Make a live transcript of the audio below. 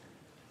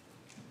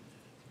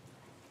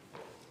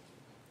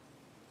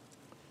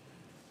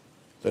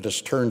Let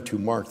us turn to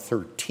Mark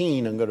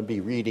 13. I'm going to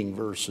be reading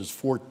verses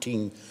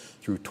 14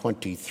 through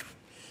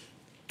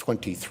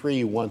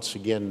 23 once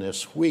again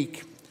this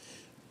week,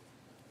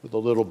 with a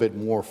little bit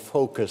more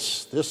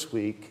focus this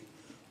week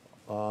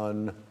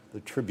on the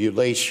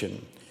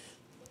tribulation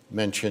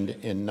mentioned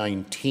in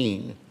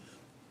 19.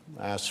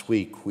 Last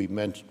week we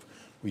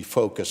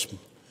focused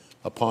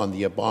upon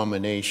the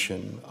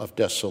abomination of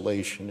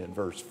desolation in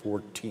verse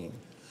 14.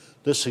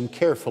 Listen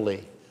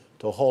carefully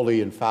to the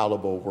holy,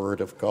 infallible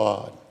word of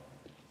God.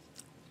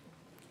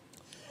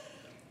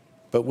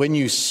 But when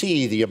you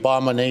see the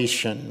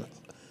abomination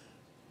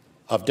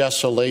of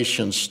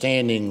desolation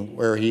standing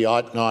where he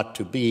ought not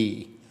to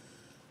be,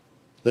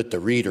 let the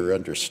reader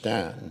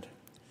understand.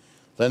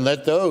 Then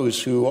let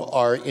those who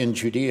are in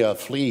Judea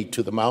flee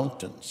to the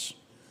mountains.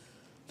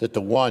 Let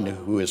the one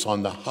who is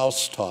on the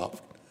housetop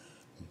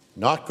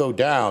not go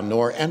down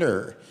nor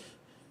enter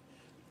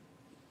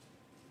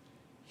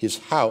his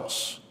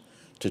house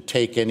to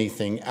take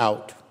anything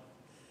out.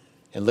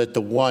 And let the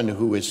one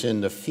who is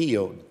in the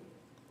field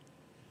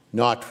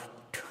not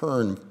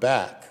turn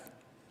back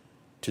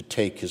to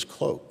take his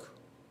cloak.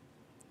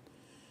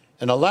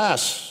 And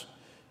alas,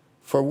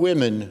 for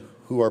women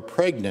who are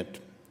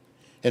pregnant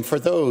and for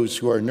those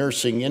who are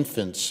nursing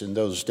infants in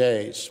those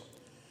days,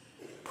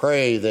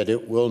 pray that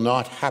it will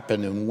not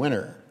happen in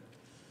winter,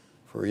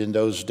 for in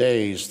those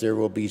days there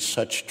will be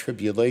such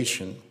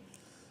tribulation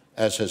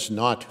as has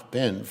not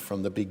been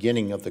from the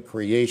beginning of the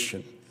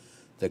creation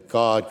that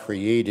God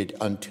created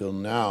until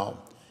now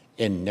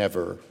and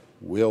never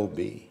will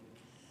be.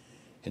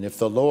 And if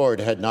the Lord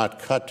had not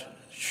cut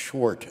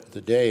short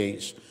the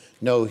days,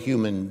 no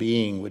human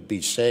being would be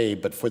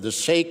saved. But for the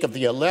sake of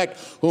the elect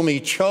whom he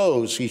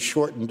chose, he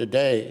shortened the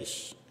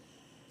days.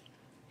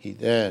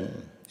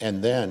 Then,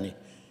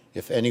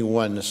 if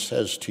anyone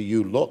says to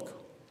you,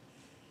 look,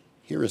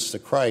 here is the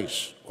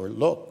Christ, or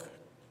look,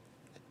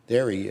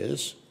 there he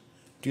is,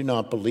 do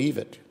not believe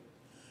it.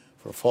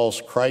 For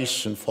false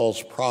Christs and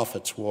false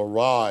prophets will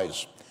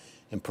arise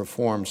and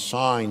perform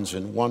signs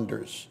and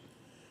wonders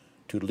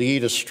to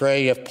lead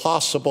astray, if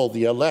possible,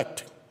 the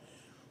elect.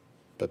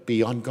 But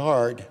be on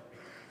guard.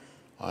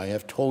 I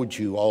have told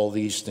you all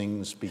these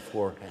things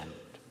beforehand.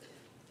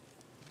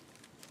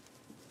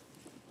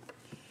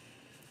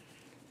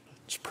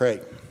 Let's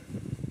pray.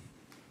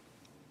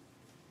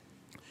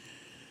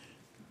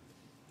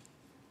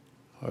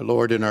 Our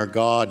Lord and our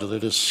God,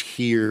 let us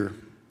hear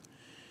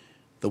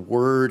the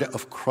word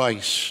of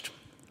Christ.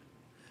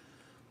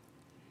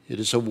 It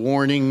is a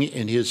warning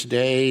in his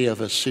day of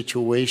a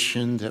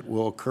situation that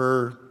will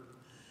occur,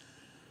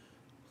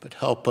 but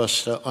help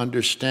us to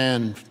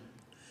understand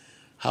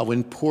how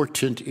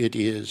important it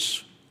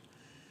is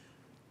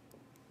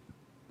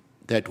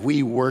that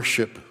we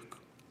worship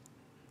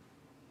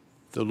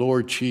the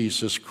Lord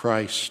Jesus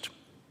Christ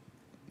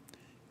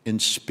in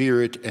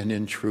spirit and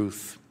in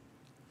truth,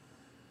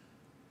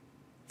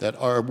 that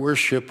our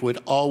worship would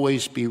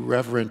always be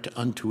reverent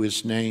unto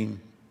his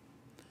name,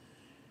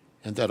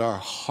 and that our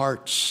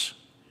hearts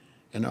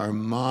and our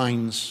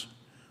minds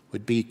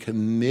would be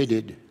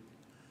committed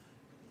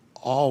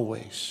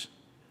always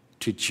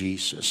to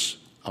Jesus,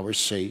 our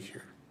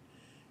Savior.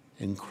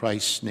 In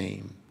Christ's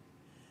name,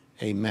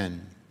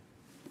 amen.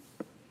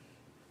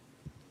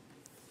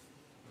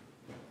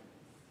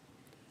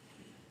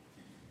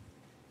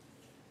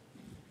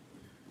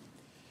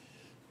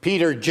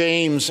 Peter,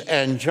 James,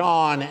 and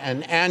John,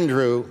 and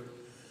Andrew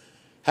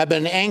have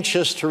been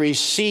anxious to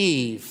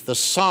receive the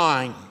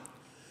sign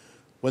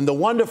when the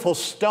wonderful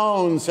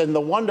stones and the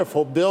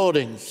wonderful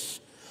buildings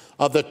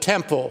of the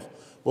temple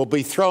will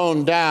be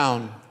thrown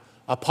down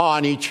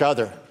upon each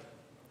other.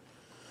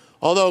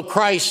 Although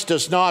Christ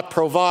does not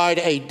provide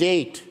a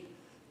date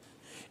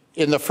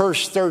in the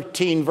first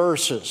 13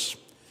 verses,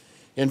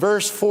 in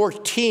verse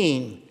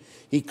 14,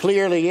 he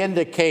clearly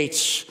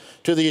indicates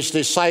to these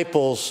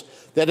disciples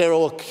that it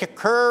will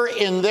occur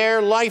in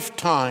their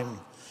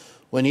lifetime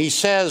when he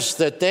says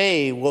that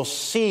they will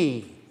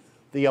see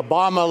the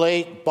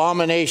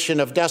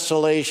abomination of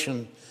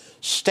desolation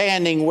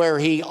standing where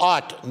he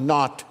ought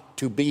not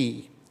to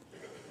be.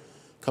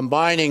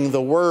 Combining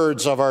the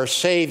words of our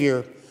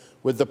Savior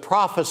with the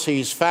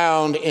prophecies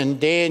found in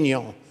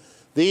Daniel,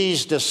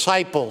 these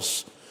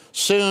disciples,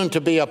 soon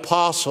to be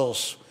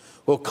apostles,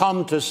 will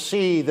come to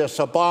see this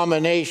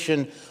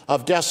abomination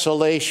of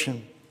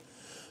desolation,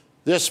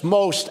 this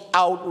most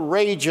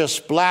outrageous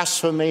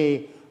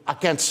blasphemy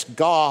against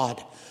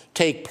God,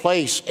 take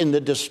place in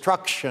the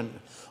destruction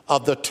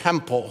of the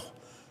temple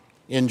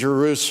in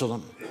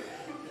Jerusalem.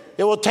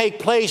 It will take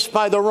place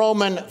by the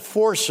Roman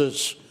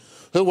forces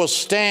who will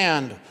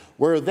stand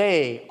where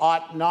they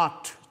ought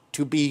not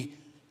to be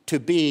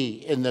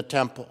in the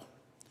temple.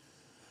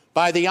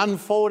 By the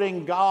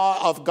unfolding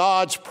of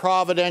God's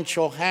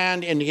providential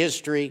hand in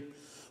history,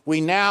 we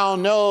now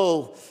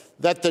know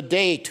that the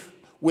date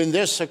when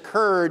this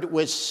occurred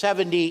was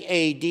 70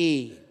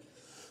 A.D.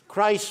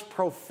 Christ's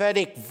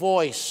prophetic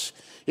voice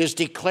is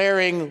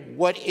declaring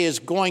what is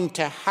going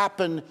to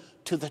happen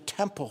to the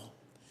temple,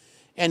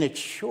 and it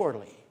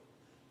surely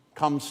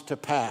comes to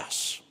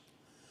pass.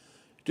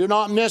 Do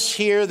not miss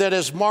here that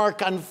as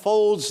Mark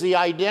unfolds the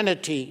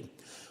identity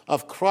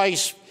of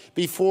Christ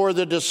before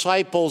the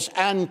disciples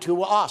and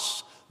to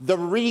us, the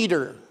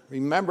reader,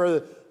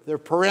 remember the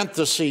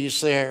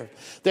parentheses there,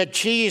 that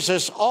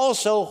Jesus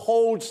also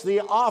holds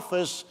the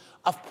office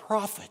of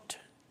prophet.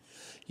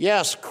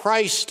 Yes,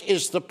 Christ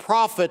is the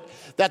prophet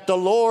that the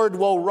Lord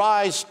will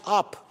rise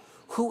up,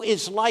 who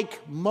is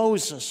like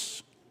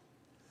Moses.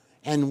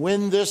 And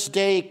when this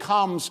day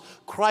comes,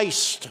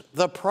 Christ,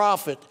 the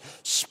prophet,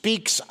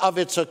 speaks of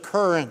its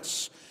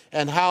occurrence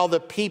and how the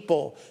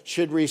people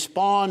should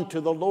respond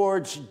to the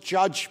Lord's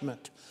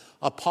judgment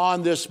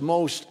upon this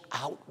most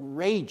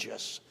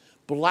outrageous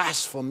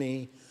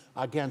blasphemy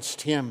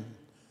against him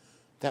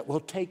that will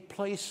take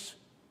place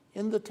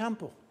in the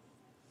temple,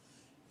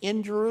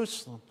 in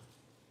Jerusalem,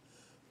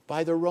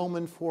 by the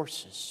Roman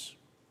forces.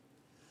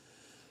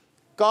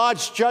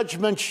 God's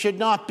judgment should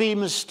not be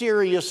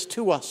mysterious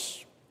to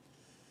us.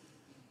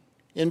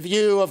 In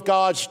view of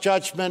God's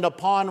judgment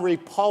upon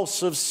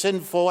repulsive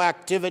sinful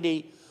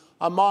activity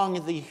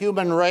among the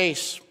human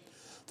race,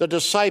 the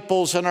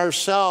disciples and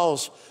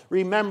ourselves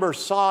remember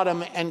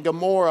Sodom and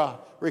Gomorrah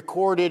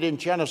recorded in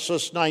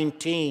Genesis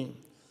 19.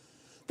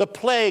 The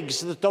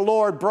plagues that the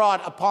Lord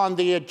brought upon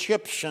the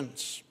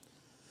Egyptians.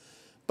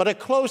 But a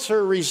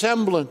closer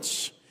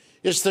resemblance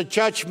is the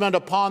judgment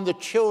upon the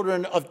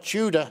children of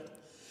Judah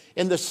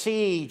in the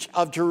siege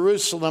of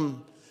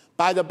Jerusalem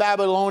by the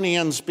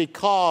Babylonians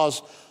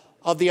because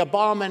of the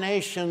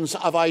abominations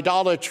of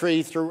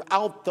idolatry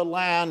throughout the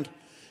land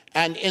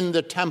and in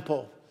the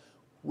temple.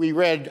 We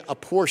read a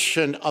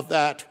portion of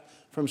that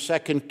from 2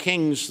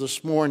 Kings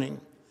this morning.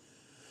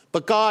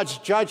 But God's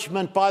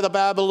judgment by the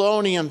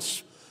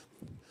Babylonians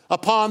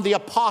upon the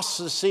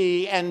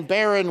apostasy and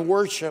barren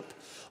worship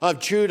of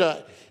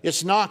Judah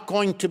is not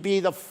going to be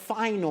the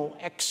final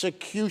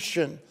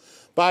execution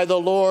by the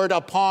Lord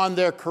upon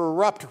their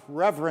corrupt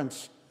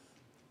reverence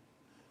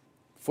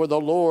for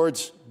the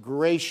Lord's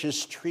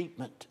gracious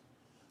treatment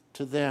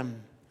to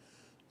them.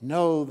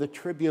 No, the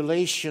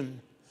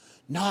tribulation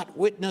not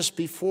witnessed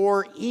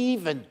before,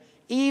 even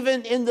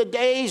in the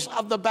days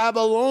of the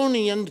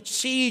Babylonian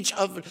siege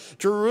of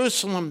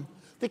Jerusalem,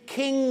 the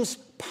king's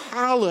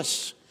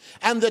palace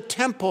and the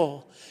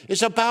temple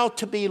is about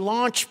to be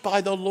launched by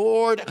the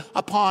Lord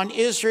upon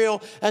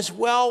Israel, as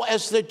well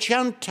as the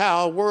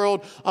Gentile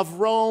world of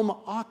Rome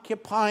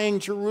occupying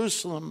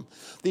Jerusalem.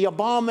 The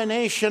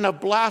abomination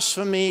of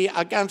blasphemy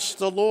against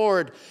the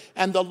Lord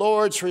and the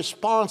Lord's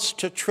response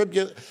to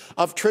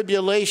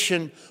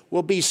tribulation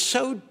will be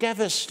so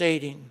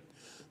devastating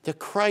that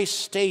Christ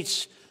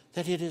states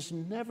that it has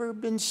never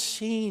been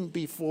seen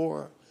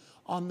before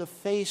on the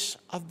face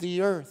of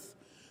the earth,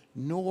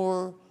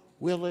 nor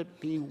will it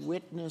be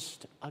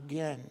witnessed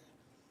again.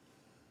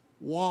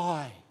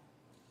 Why?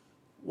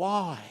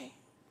 Why?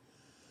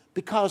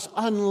 Because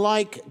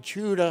unlike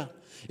Judah,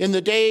 in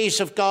the days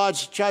of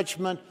God's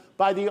judgment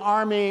by the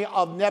army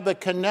of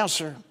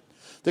Nebuchadnezzar,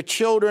 the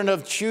children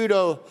of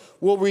Judah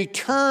will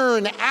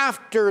return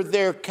after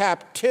their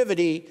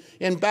captivity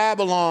in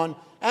Babylon,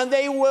 and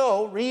they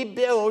will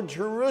rebuild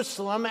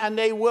Jerusalem, and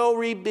they will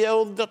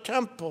rebuild the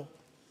temple.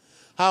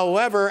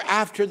 However,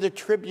 after the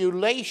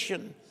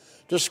tribulation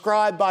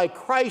described by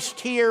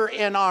Christ here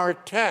in our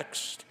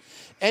text,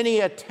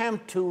 any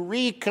attempt to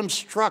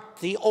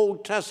reconstruct the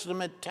Old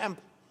Testament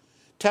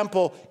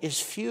temple is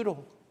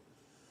futile,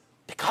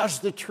 because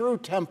the true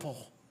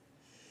temple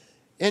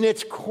in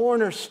its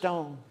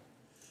cornerstone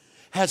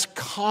has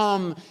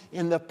come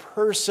in the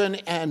person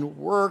and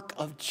work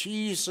of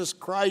Jesus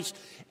Christ,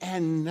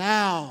 and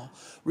now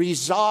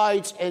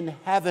resides in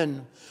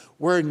heaven,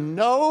 where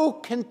no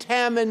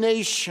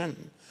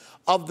contamination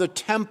of the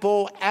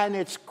temple and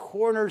its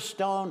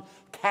cornerstone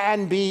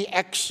can be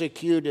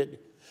executed,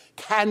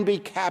 can be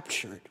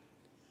captured.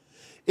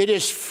 It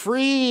is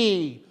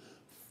free.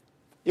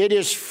 It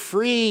is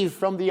free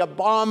from the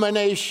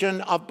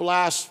abomination of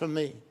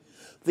blasphemy.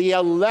 The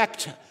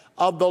elect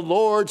of the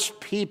Lord's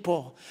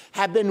people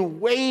have been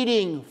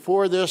waiting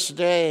for this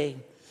day,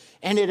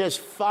 and it has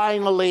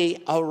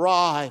finally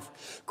arrived.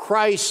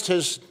 Christ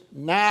has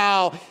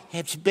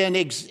been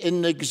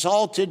in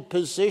exalted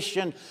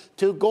position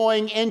to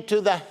going into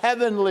the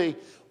heavenly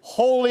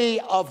Holy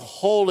of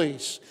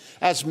Holies.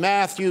 As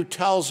Matthew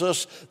tells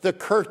us, the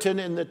curtain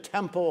in the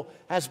temple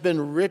has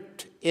been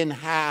ripped in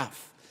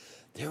half.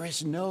 There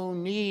is no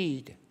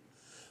need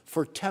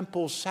for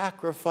temple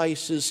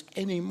sacrifices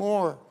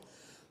anymore.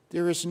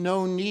 There is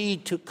no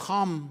need to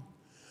come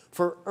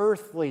for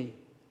earthly,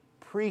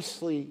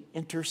 priestly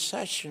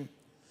intercession.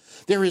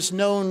 There is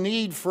no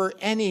need for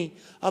any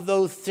of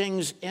those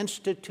things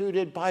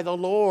instituted by the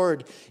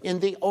Lord in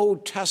the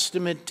Old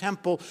Testament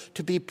temple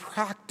to be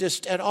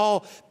practiced at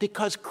all,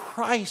 because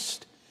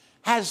Christ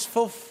has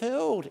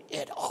fulfilled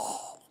it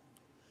all.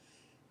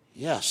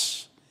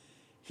 Yes,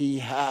 he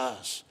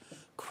has.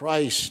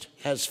 Christ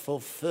has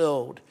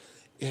fulfilled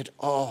it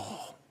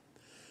all.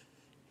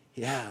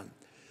 Yeah,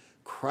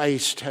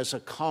 Christ has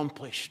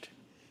accomplished.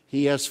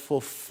 He has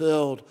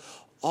fulfilled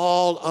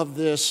all of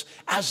this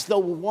as the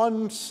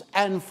once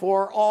and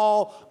for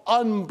all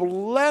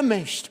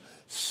unblemished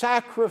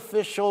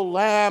sacrificial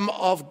Lamb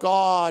of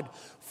God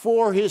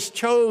for his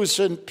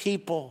chosen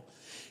people.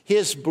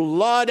 His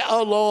blood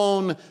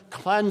alone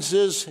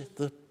cleanses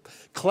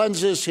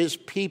his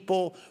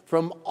people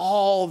from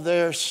all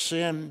their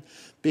sin,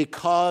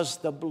 because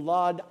the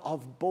blood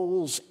of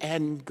bulls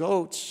and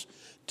goats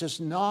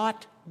does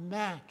not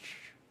match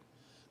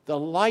the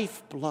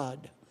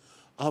lifeblood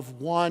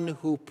of one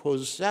who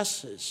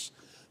possesses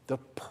the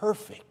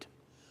perfect,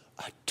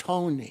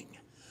 atoning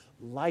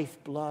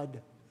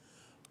lifeblood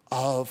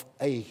of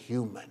a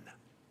human,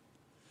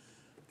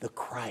 the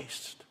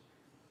Christ,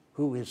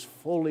 who is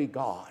fully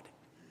God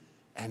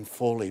and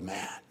fully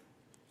man.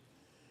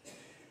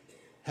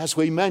 As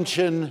we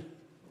mentioned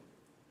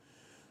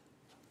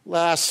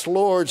last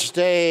Lord's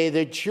Day,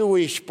 the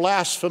Jewish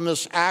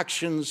blasphemous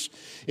actions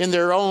in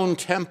their own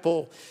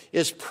temple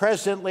is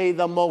presently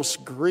the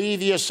most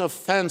grievous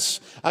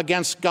offense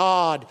against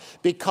God,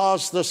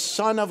 because the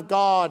Son of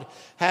God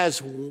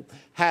has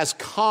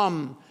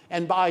come,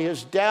 and by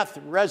his death,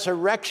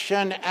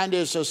 resurrection, and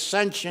his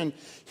ascension,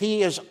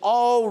 he is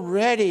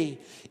already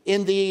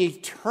in the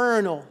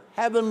eternal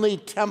heavenly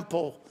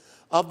temple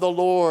of the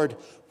Lord,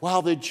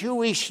 while the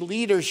Jewish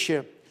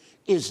leadership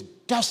is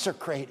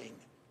desecrating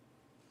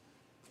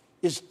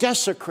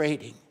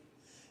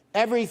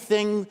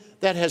everything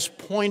that has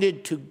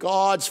pointed to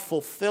God's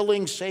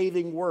fulfilling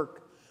saving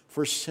work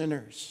for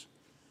sinners.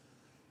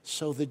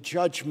 So the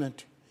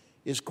judgment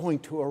is going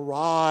to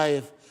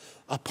arrive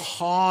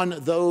upon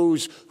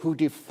those who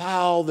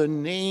defile the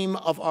name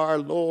of our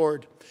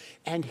Lord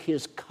and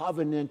his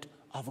covenant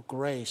of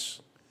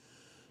grace.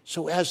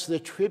 So as the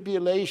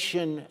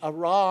tribulation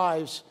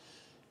arrives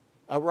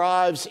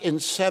in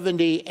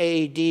 70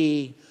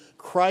 A.D.,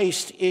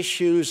 Christ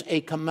issues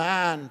a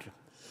command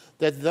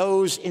that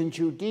those in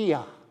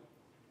Judea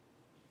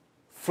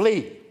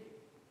flee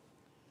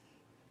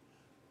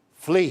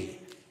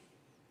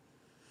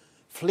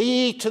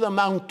to the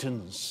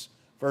mountains,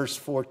 verse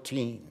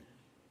 14.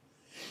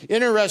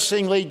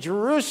 Interestingly,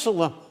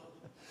 Jerusalem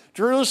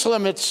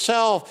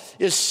itself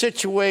is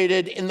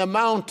situated in the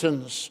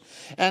mountains.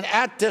 And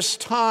at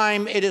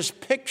times, it is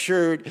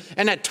pictured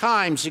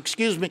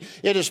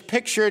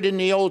in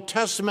the Old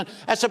Testament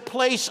as a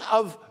place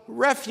of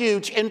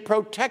refuge and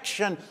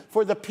protection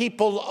for the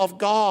people of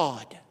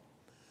God.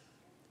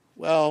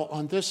 Well,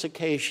 on this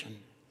occasion,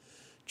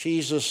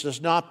 Jesus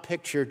does not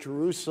picture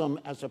Jerusalem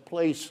as a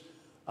place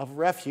of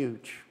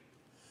refuge,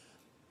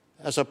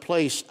 as a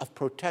place of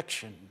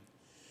protection.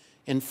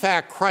 In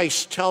fact,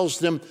 Christ tells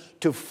them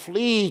to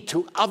flee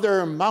to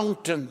other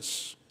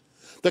mountains.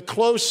 The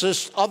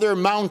closest other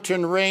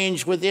mountain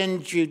range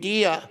within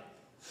Judea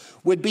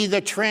would be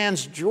the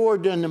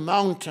Transjordan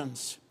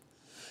Mountains.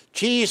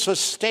 Jesus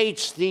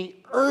states the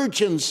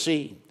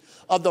urgency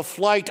of the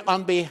flight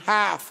on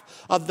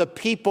behalf of the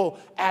people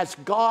as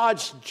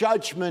God's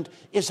judgment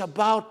is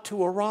about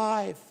to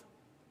arrive.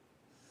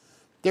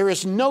 There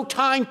is no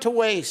time to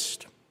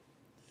waste.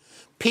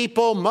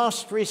 People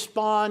must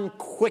respond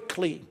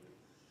quickly.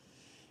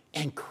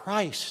 And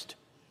Christ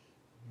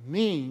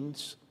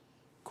means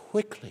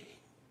quickly.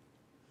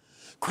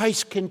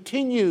 Christ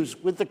continues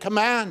with the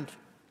command.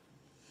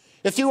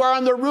 If you are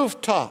on the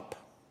rooftop,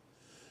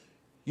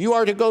 you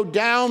are to go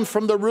down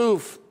from the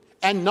roof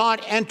and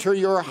not enter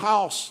your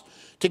house,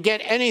 to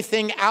get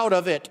anything out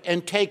of it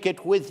and take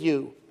it with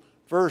you.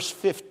 Verse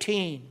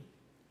 15.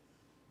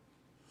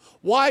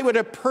 Why would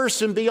a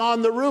person be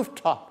on the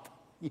rooftop,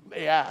 you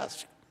may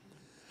ask?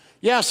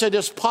 Yes, it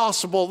is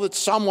possible that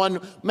someone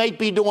may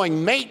be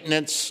doing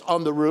maintenance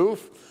on the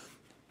roof,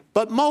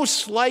 but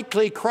most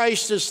likely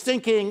Christ is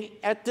thinking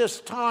at this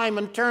time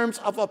in terms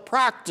of a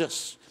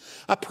practice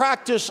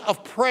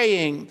of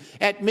praying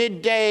at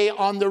midday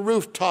on the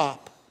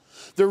rooftop.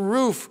 The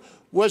roof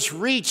was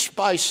reached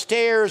by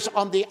stairs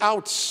on the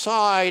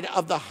outside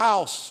of the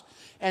house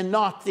and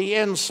not the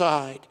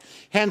inside.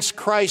 Hence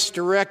Christ's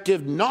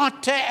directive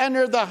not to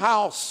enter the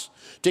house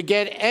to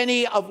get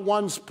any of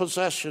one's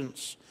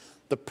possessions.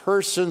 The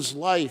person's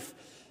life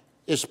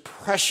is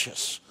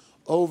precious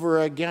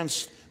over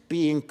against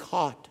being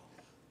caught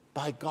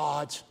by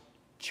God's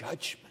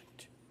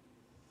judgment.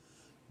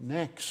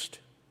 Next,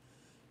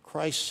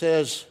 Christ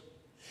says,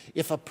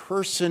 if a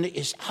person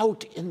is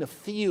out in the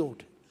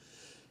field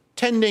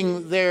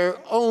tending their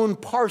own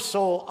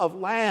parcel of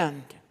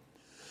land,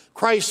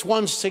 Christ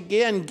once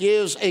again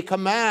gives a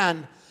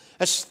command.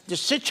 As the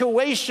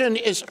situation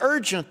is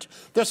urgent,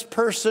 this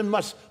person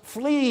must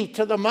flee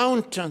to the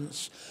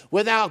mountains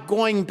without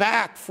going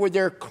back for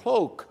their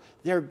cloak,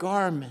 their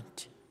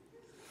garment.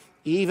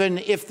 Even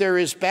if there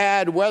is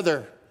bad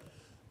weather,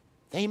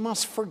 they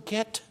must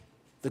forget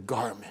the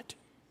garment.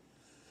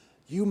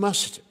 You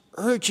must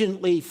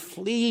urgently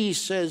flee,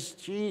 says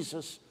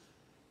Jesus.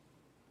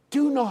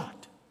 Do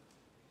not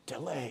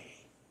delay.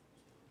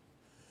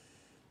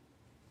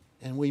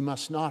 And we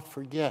must not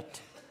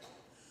forget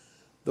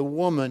the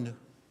woman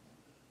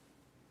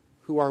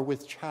who are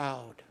with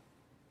child,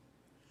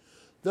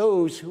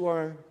 those who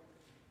are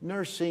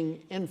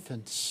nursing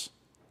infants.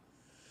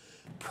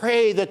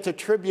 Pray that the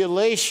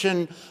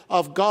tribulation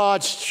of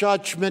God's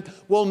judgment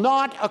will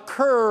not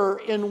occur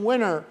in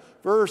winter,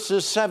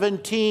 verses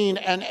 17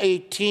 and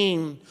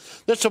 18.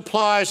 This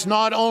applies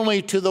not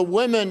only to the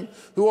women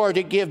who are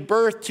to give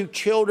birth to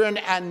children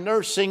and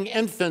nursing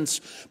infants,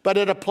 but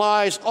it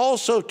applies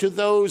also to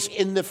those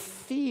in the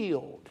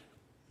field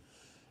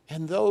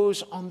and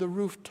those on the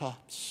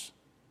rooftops.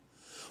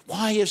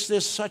 Why is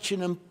this such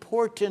an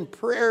important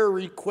prayer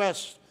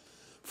request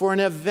for an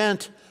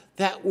event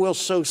that will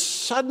so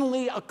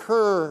suddenly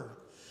occur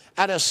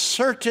at a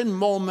certain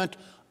moment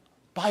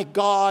by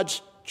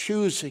God's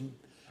choosing?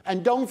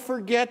 And don't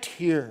forget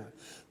here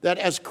that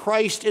as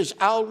Christ is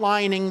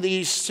outlining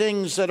these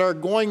things that are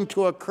going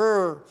to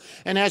occur,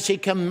 and as he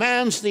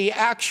commands the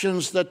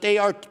actions that they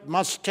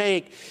must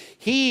take,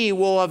 he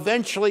will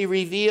eventually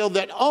reveal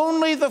that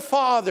only the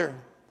Father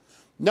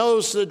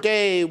knows the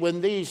day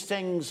when these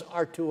things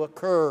are to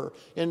occur,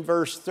 in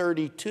verse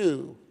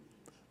 32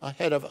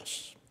 ahead of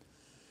us.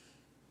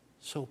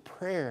 So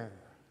prayer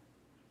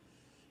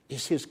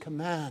is his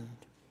command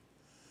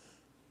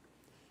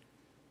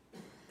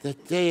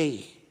that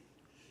they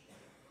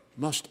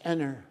must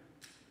enter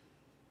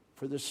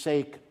for the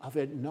sake of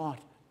it not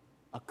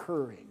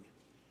occurring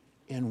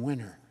in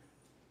winter.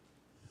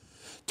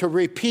 To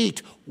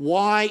repeat,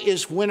 why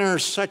is winter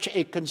such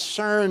a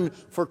concern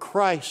for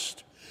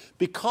Christ?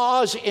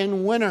 Because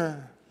in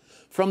winter,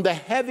 from the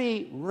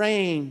heavy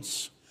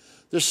rains,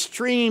 the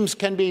streams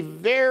can be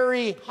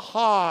very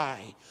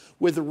high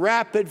with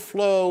rapid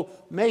flow,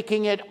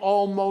 making it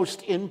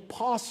almost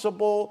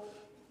impossible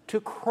to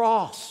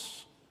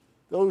cross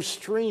those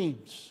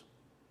streams.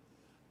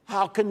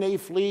 How can they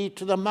flee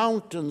to the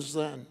mountains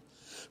then?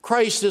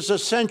 Christ is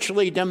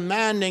essentially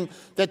demanding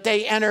that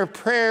they enter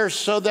prayer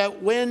so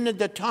that when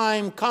the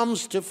time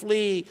comes to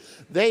flee,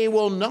 they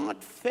will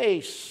not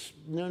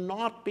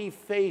be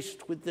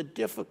faced with the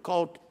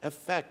difficult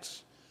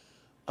effects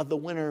of the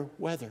winter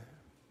weather.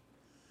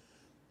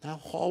 Now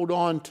hold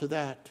on to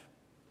that.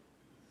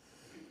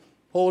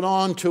 Hold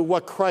on to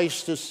what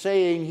Christ is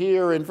saying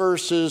here in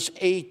verses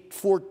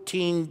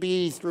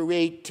 14b through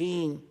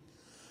 18.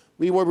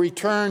 We will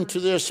return to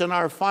this in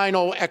our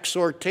final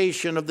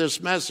exhortation of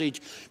this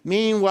message.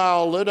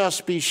 Meanwhile, let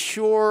us be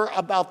sure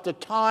about the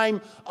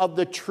time of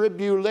the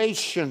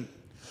tribulation,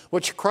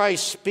 which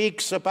Christ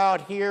speaks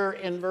about here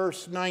in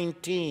verse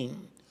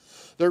 19.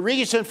 The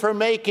reason for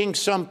making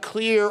some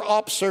clear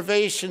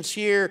observations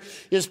here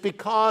is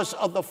because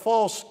of the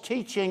false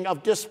teaching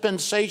of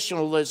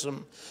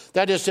dispensationalism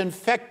that has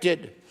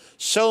infected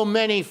so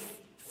many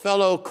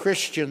fellow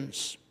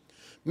Christians,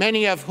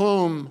 many of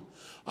whom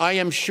I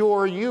am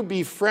sure you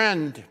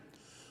befriend,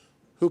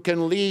 who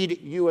can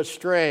lead you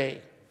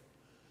astray.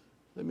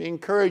 Let me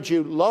encourage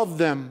you, love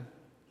them,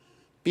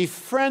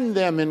 befriend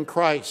them in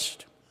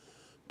Christ,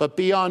 but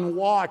be on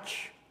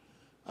watch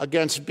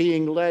against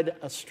being led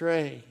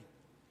astray.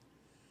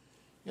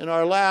 In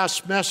our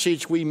last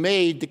message, we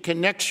made the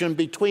connection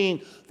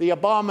between the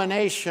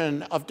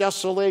abomination of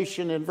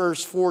desolation in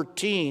verse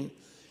 14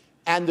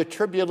 and the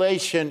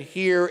tribulation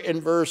here in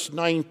verse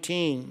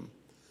 19.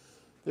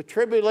 The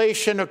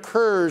tribulation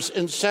occurs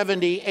in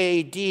 70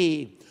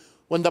 A.D.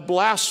 when the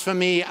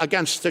blasphemy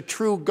against the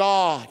true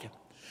God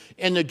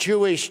in the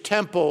Jewish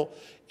temple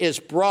is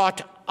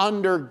brought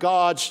under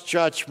God's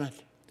judgment.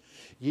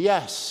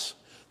 Yes,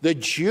 the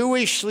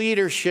Jewish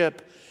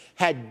leadership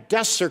had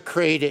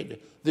desecrated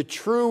the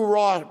true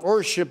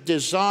worship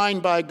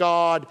designed by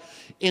God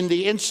in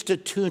the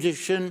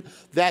institution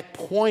that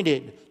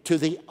pointed to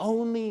the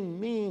only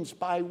means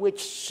by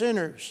which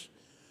sinners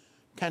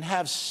can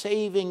have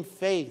saving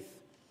faith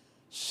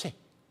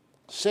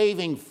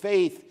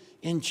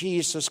in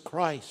Jesus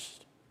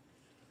Christ.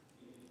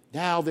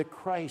 Now that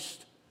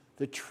Christ,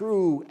 the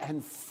true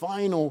and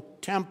final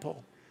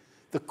temple,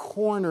 the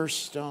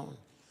cornerstone,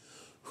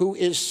 who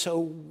is so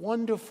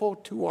wonderful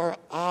to our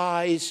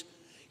eyes,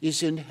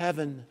 is in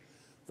heaven,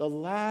 the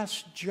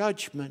last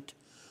judgment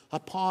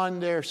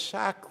upon their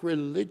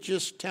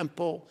sacrilegious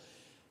temple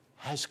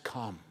has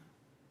come.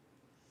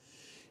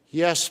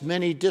 Yes,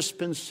 many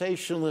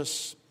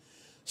dispensationalists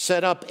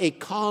set up a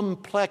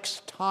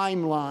complex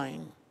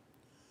timeline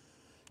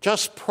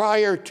just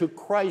prior to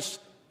Christ's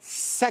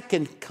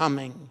second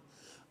coming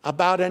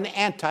about an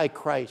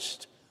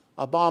antichrist,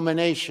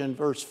 abomination,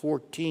 verse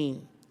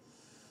 14,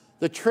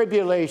 the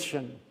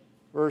tribulation,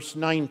 verse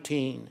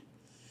 19,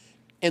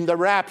 in the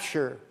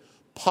rapture,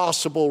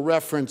 possible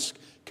reference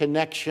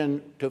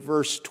connection to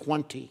verse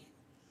 20.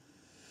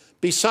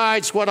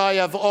 Besides what I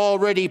have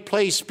already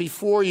placed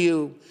before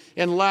you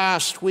in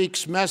last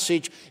week's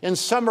message and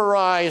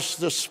summarized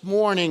this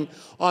morning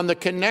on the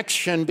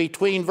connection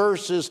between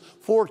verses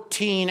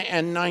 14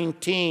 and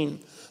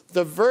 19,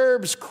 the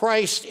verbs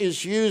Christ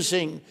is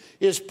using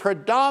is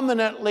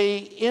predominantly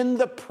in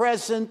the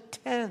present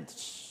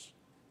tense,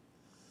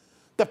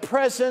 the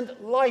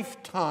present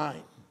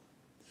lifetime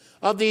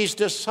of these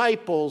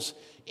disciples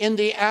in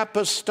the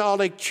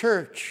apostolic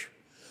church.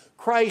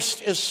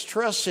 Christ is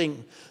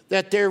stressing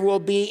that there will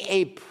be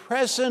a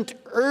present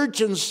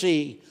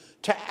urgency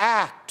to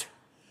act,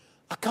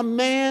 a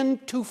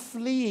command to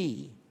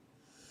flee.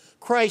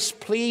 Christ's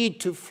plea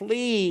to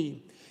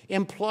flee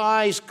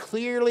implies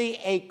clearly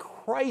a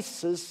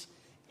crisis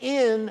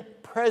in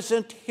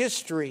present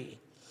history,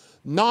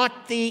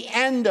 not the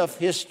end of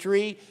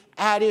history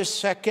at his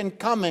second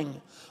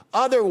coming.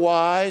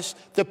 Otherwise,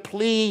 the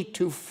plea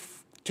to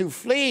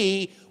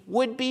flee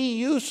would be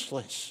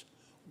useless.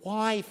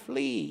 Why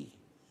flee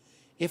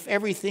if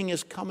everything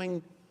is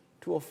coming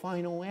to a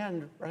final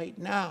end right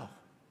now?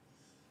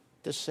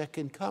 The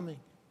second coming.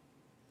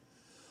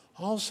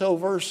 Also,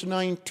 verse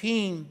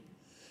 19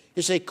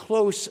 is a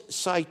close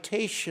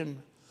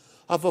citation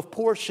of a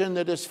portion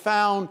that is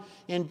found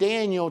in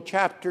Daniel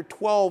chapter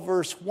 12,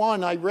 verse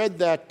 1. I read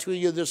that to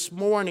you this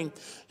morning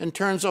in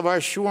terms of our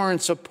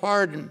assurance of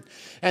pardon.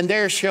 And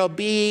there shall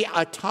be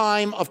a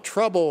time of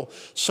trouble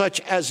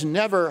such as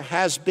never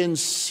has been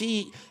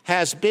since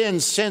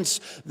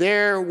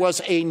there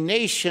was a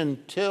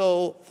nation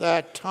till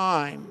that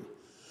time.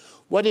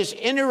 What is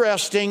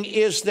interesting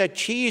is that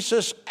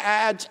Jesus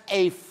adds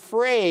a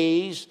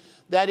phrase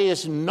that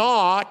is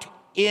not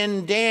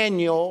in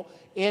Daniel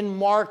in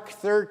Mark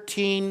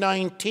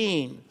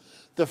 13:19.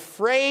 The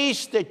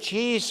phrase that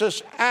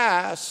Jesus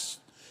adds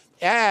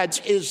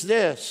is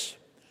this: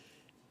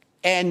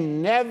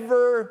 and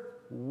never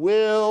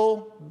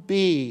will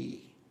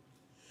be.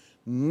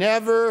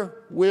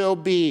 Never will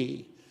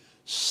be.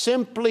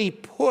 Simply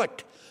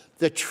put,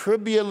 the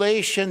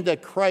tribulation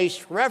that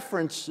Christ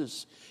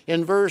references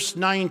in verse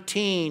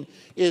 19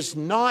 is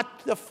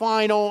not the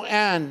final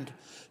end.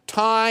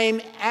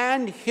 Time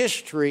and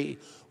history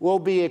will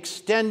be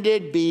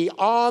extended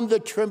beyond the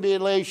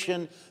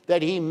tribulation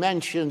that he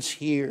mentions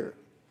here.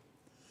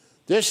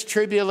 This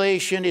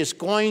tribulation is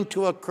going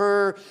to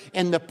occur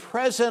in the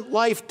present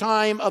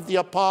lifetime of the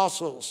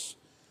apostles.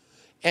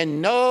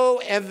 And no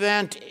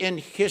event in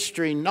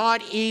history,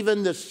 not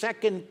even the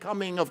second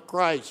coming of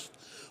Christ,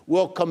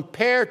 will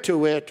compare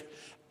to it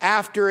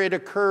after it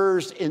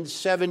occurs in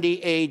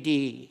 70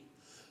 AD.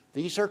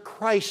 These are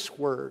Christ's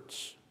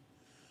words,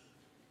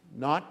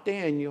 not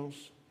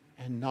Daniel's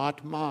and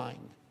not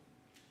mine.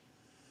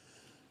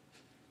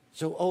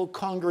 So, O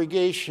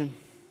congregation,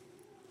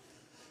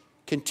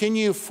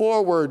 continue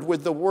forward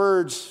with the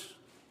words,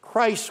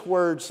 Christ's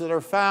words that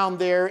are found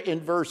there in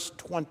verse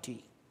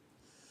 20.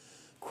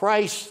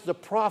 Christ the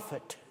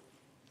prophet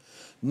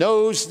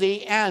knows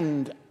the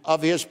end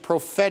of his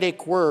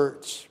prophetic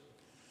words.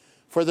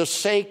 For the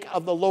sake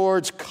of the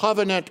Lord's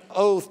covenant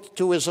oath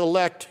to his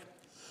elect,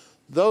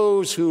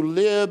 those who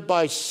live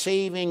by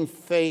saving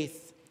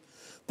faith,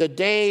 the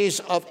days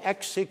of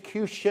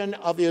execution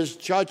of his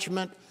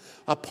judgment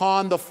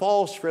upon the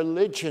false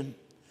religion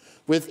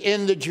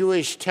within the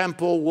Jewish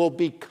temple will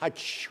be cut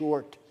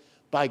short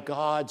by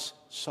God's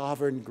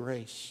sovereign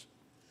grace.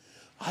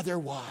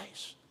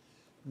 Otherwise,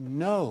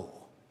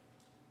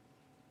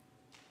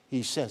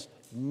 he says,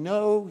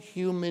 no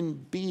human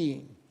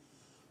being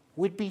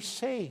would be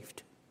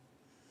saved,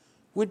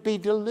 would be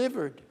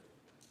delivered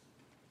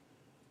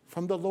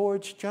from the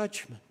Lord's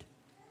judgment.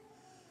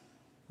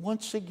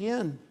 Once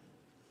again,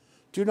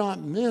 do not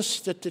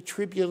miss that the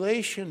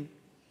tribulation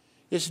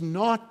is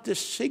not the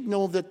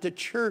signal that the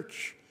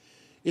church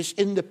is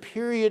in the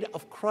period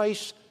of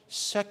Christ's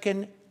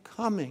second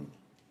coming.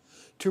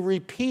 To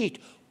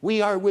repeat,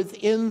 we are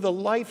within the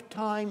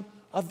lifetime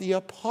of the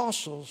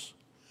apostles.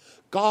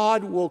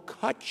 God will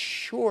cut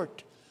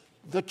short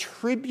the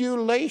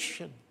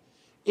tribulation.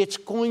 It's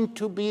going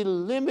to be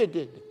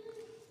limited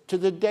to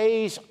the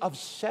days of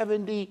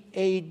 70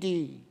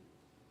 AD.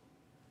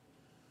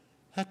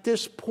 At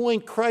this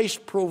point,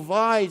 Christ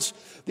provides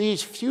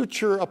these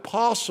future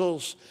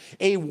apostles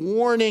a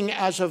warning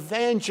as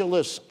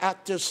evangelists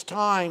at this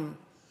time.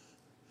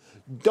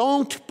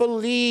 Don't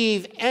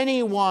believe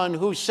anyone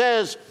who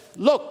says,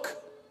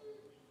 look,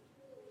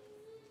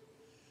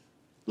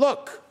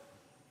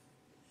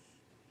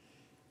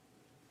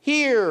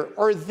 here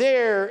or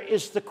there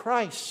is the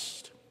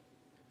Christ.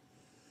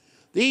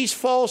 These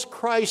false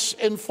Christs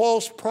and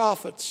false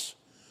prophets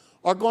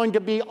are going to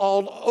be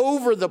all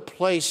over the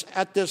place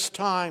at this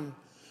time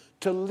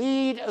to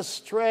lead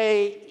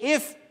astray,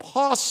 if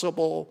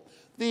possible,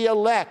 the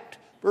elect,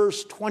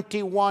 verse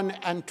 21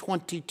 and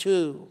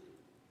 22.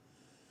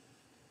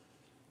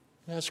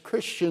 As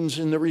Christians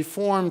in the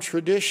Reformed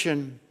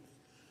tradition,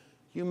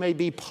 you may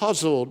be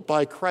puzzled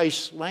by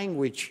Christ's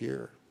language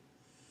here.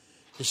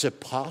 Is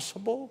it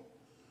possible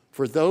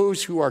for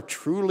those who are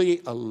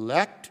truly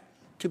elect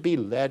to be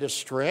led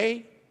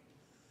astray?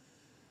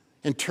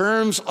 In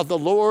terms of the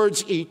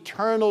Lord's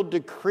eternal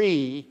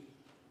decree,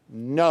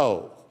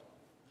 no.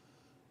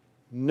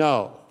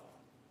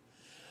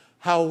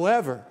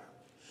 However,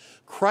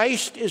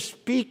 Christ is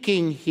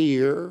speaking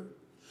here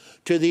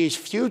to these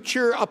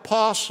future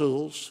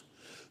apostles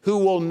who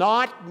will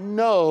not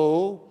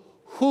know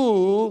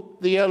who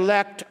the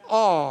elect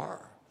are.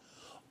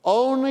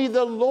 Only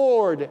the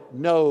Lord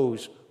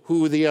knows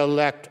who the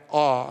elect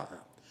are.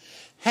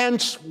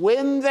 Hence,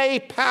 when they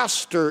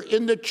pastor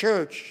in the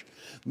church,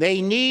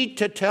 They need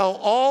to tell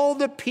all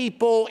the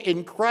people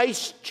in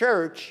Christ's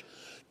church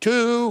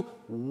to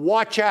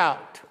watch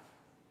out.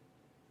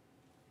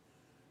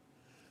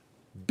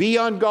 Be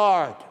on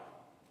guard.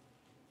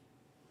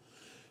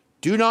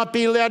 Do not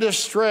be led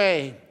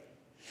astray,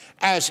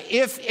 as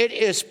if it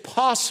is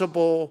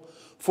possible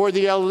for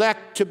the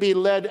elect to be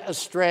led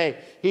astray.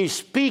 He's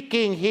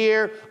speaking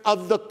here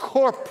of the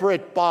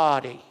corporate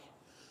body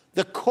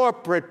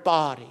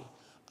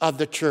of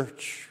the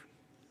church.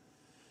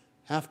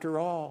 After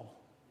all,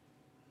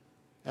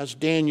 as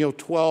Daniel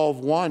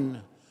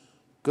 12:1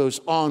 goes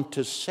on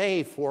to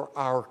say, for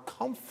our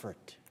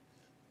comfort,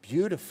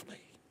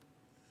 beautifully,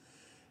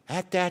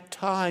 at that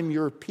time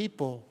your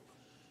people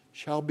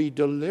shall be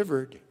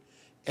delivered,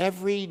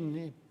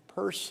 every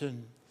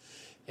person,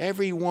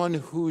 everyone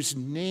whose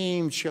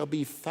name shall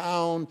be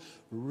found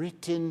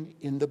written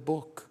in the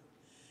book.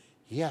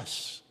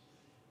 Yes,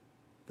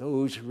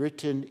 those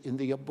written in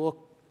the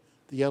book,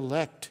 the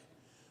elect,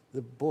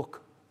 the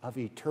book of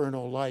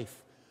eternal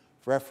life,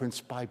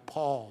 referenced by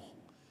Paul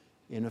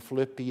in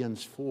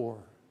Philippians 4,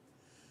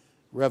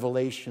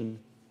 Revelation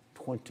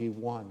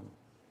 21,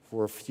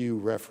 for a few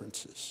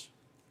references.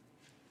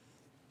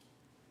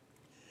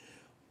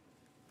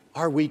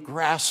 Are we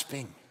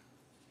grasping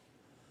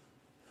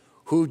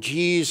who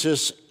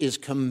Jesus is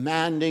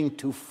commanding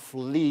to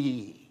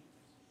flee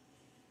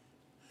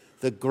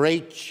the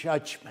great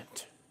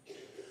judgment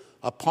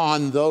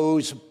upon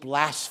those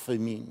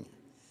blaspheming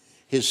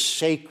his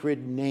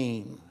sacred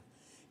name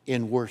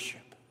in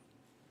worship?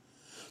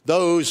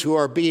 Those who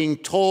are being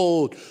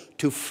told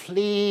to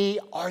flee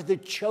are the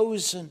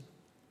chosen,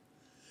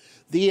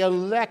 the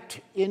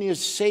elect in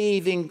his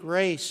saving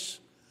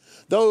grace,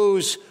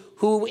 those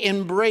who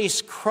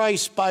embrace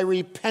Christ by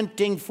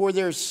repenting for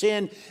their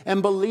sin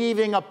and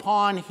believing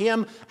upon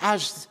him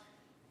as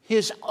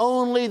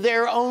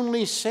their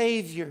only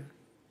Savior.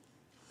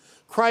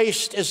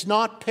 Christ is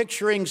not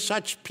picturing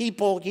such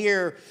people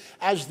here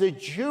as the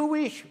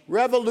Jewish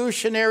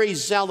revolutionary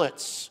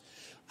zealots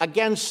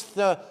against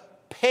the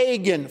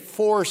pagan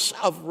force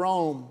of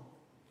Rome,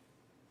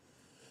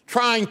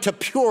 trying to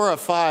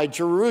purify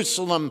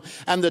Jerusalem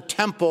and the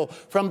temple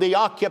from the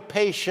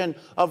occupation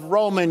of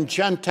Roman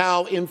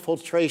Gentile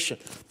infiltration.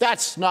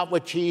 That's not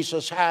what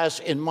Jesus has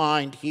in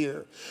mind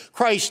here.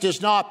 Christ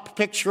is not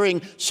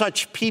picturing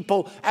such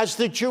people as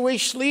the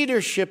Jewish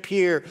leadership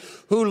here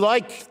who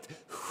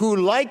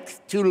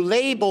like to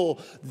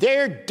label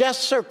their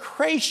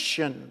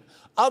desecration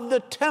of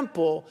the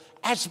temple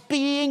as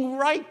being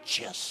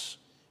righteous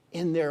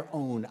in their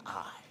own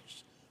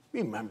eyes.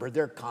 Remember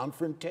their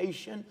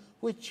confrontation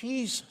with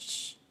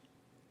Jesus.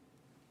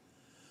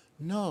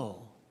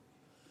 No,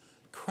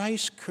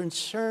 Christ's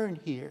concern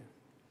here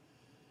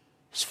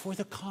is for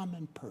the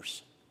common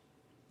person.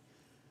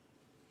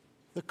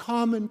 The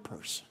common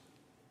person.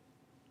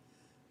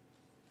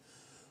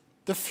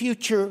 The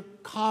future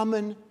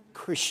common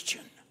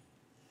Christian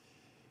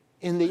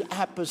in the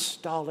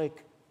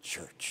apostolic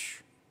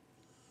church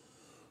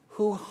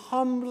who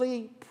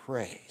humbly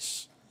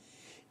prays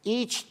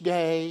each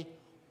day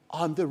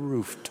on the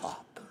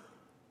rooftop.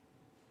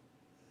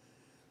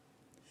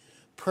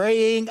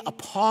 Praying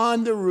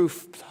upon the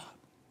rooftop,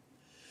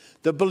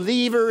 the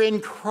believer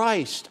in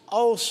Christ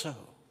also,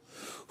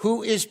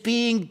 who is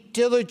being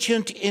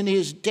diligent in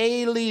his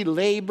daily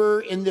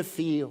labor in the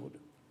field,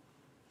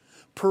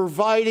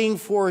 providing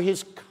for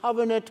his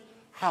covenant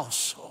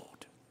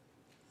household.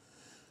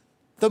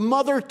 The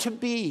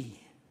mother-to-be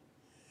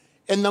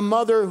and the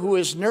mother who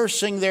is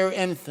nursing their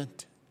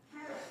infant.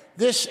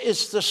 This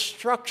is the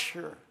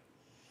structure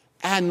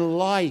and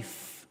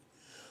life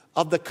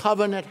of the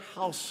covenant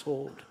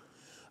household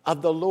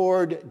of the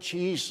Lord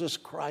Jesus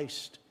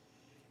Christ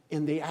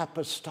in the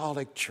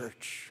apostolic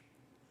church.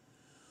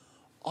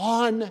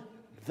 On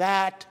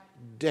that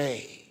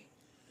day,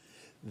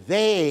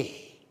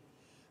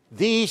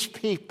 these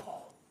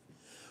people,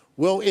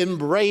 will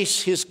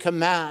embrace his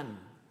command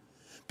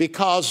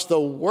because the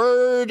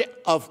word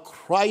of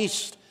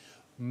Christ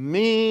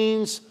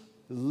means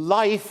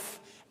life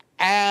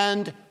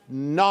and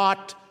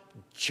not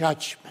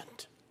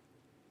judgment.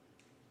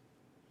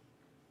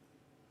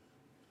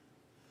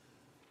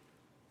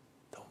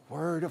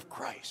 Word of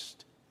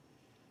Christ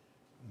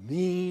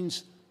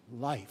means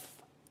life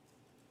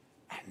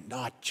and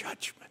not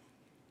judgment.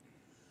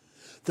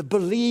 The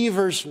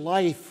believer's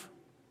life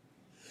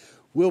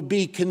will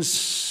be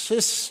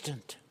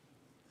consistent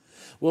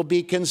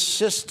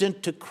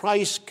to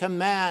Christ's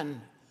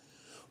command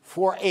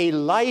for a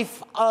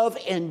life of,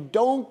 and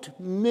don't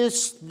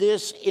miss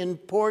this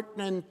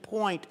important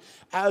point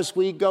as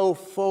we go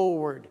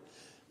forward,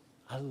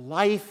 a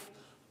life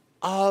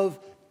of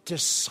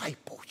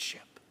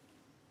discipleship.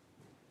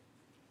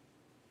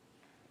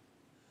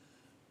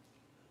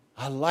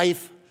 A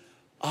life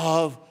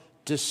of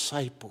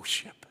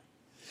discipleship.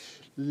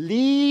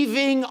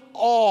 Leaving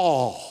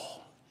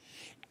all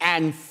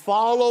and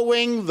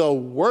following the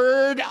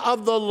word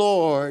of the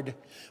Lord,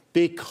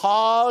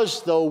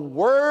 because the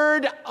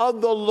word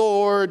of the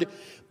Lord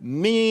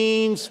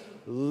means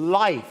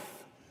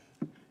life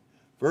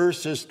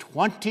verses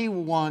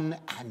 21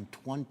 and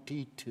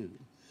 22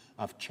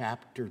 of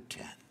chapter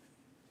 10.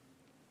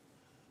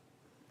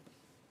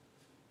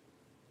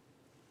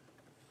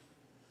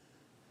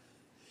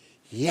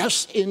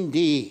 Yes,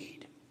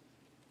 indeed,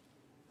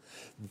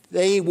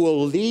 they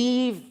will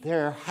leave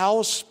their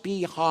house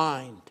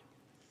behind.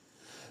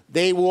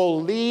 They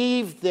will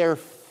leave their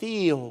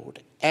field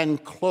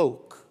and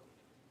cloak,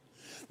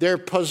 their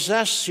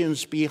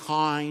possessions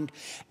behind,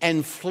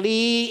 and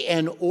flee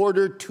in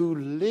order to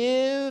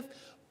live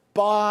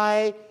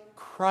by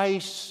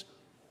Christ's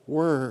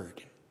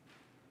word.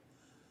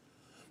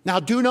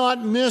 Now, do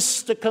not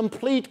miss the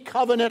complete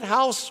covenant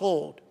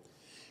household.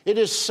 It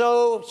is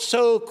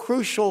so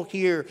crucial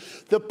here.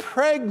 The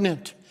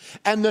pregnant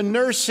and the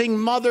nursing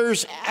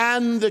mothers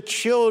and the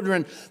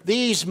children.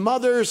 These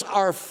mothers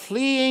are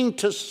fleeing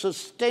to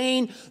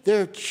sustain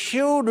their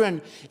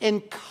children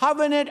in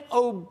covenant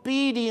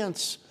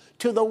obedience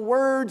to the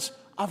words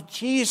of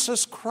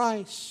Jesus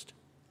Christ.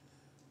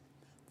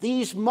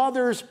 These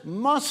mothers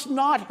must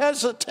not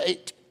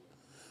hesitate.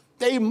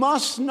 They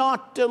must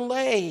not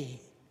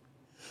delay,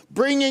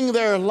 bringing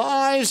their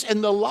lives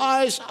and the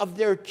lives of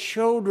their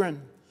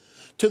children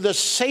to the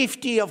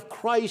safety of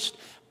Christ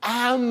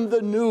and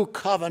the new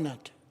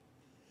covenant.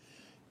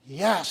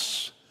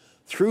 Yes,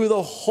 through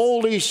the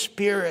Holy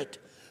Spirit,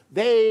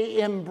 they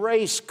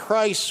embrace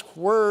Christ's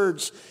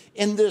words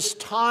in this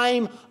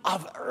time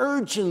of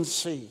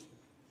urgency.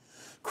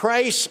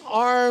 Christ's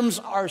arms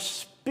are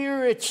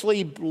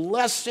spiritually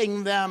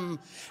blessing them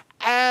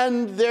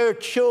and their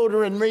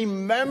children.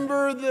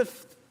 Remember the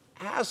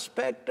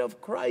aspect of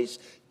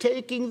Christ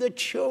taking the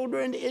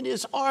children in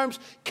his arms.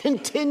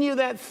 Continue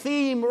that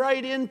theme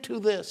right into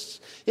this.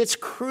 It's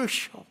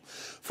crucial.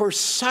 For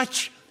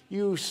such,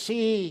 you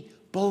see,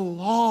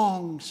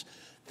 belongs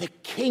the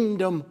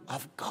kingdom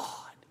of God.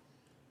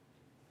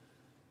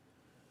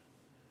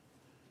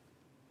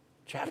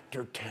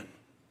 Chapter 10,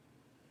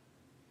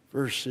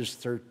 verses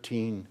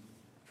 13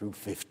 through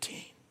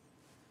 15.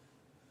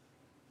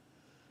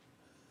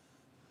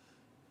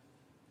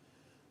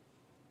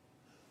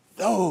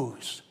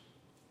 Those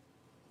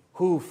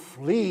who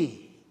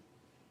flee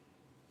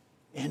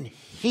and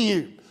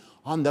hear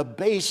on the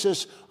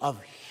basis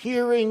of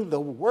hearing the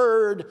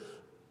word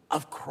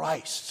of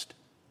Christ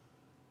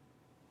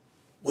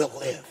will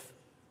live.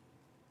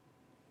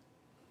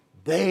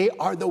 They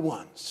are the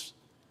ones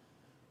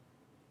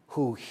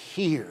who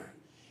hear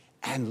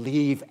and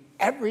leave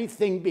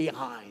everything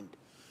behind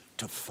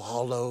to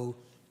follow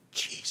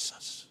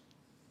Jesus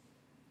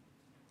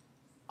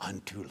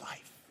unto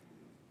life.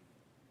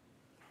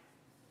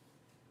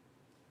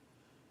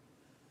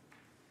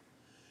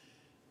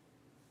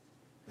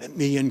 Let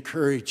me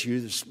encourage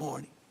you this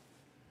morning.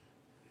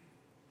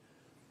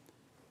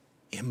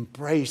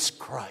 Embrace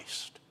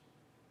Christ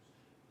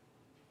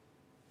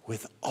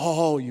with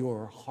all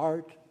your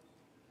heart,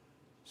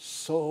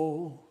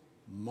 soul,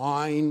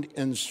 mind,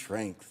 and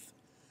strength,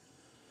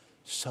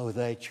 so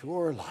that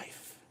your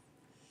life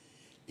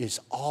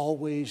is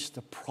always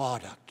the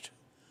product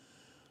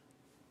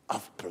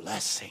of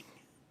blessing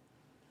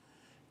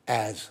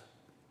as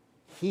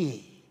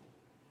he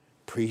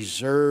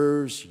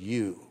preserves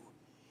you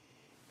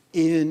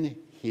in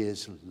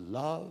his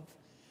love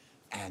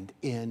and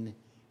in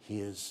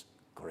his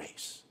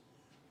grace.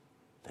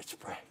 Let's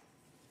pray.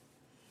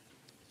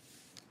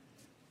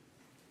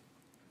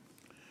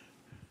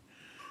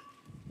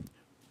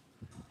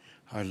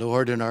 Our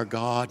Lord and our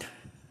God,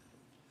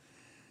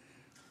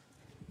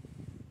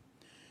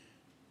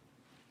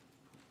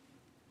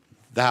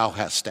 thou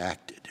hast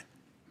acted,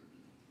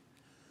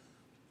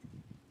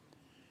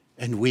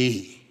 and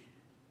we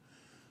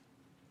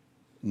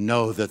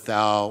know that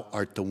thou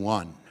art the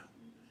one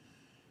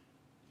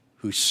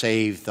who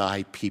saved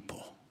thy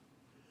people,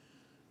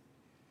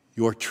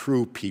 your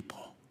true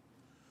people,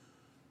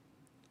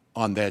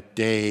 on that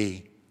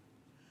day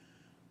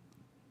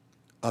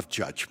of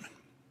judgment.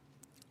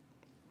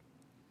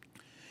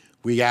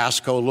 We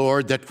ask, O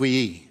Lord, that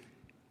we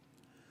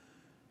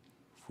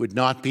would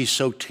not be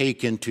so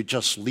taken to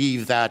just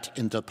leave that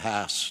in the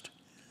past,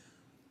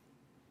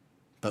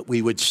 but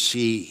we would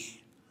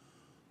see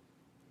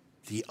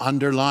the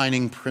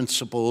underlying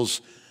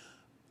principles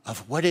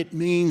of what it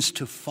means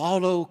to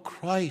follow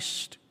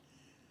Christ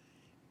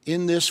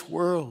in this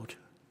world,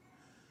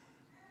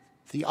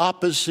 the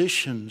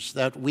oppositions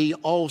that we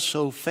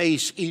also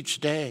face each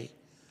day,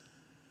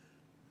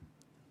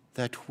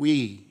 that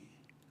we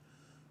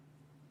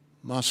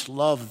must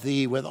love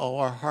thee with all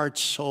our heart,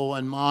 soul,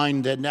 and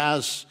mind, and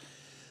as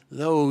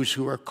those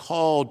who are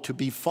called to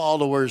be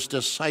followers,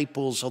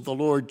 disciples of the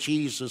Lord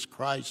Jesus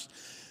Christ,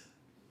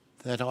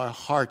 that our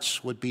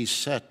hearts would be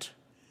set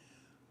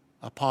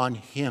upon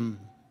him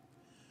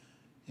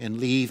and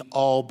leave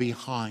all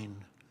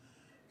behind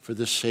for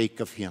the sake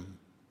of him.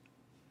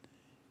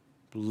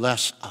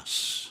 Bless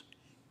us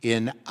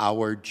in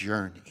our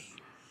journey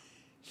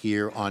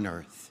here on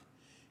earth.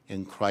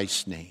 In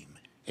Christ's name,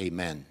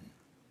 amen.